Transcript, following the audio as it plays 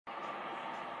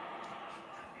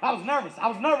I was nervous. I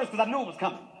was nervous because I knew it was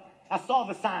coming. I saw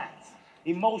the signs,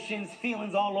 emotions,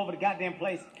 feelings all over the goddamn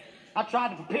place. I tried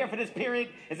to prepare for this period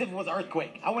as if it was an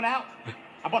earthquake. I went out,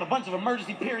 I bought a bunch of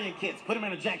emergency period kits, put them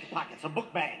in a jacket pockets or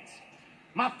book bags.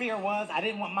 My fear was I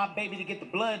didn't want my baby to get the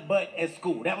blood butt at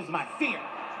school. That was my fear.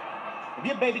 If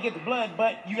your baby get the blood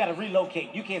butt, you gotta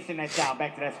relocate. You can't send that child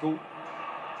back to that school.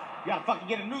 You gotta fucking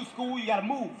get a new school, you gotta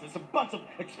move. There's a bunch of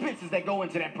expenses that go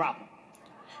into that problem.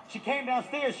 She came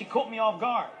downstairs, she caught me off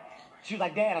guard. She was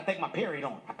like, Dad, I think my period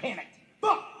on. I panicked.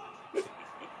 Fuck!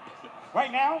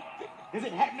 Right now? Is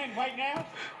it happening right now?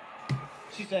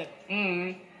 She said,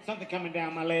 something coming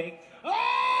down my leg. Oh!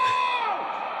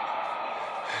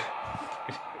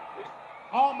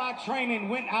 All my training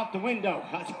went out the window.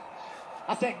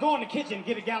 I said, go in the kitchen,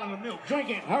 get a gallon of milk, drink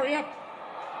it, hurry up.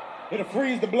 It'll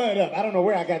freeze the blood up. I don't know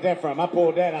where I got that from. I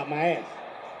pulled that out my ass.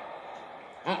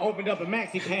 I opened up a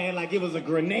maxi pad like it was a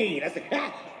grenade. I said,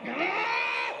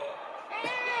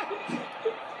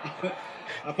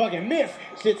 I fucking missed.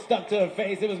 Shit stuck to her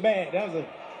face. It was bad. That was a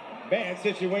bad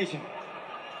situation.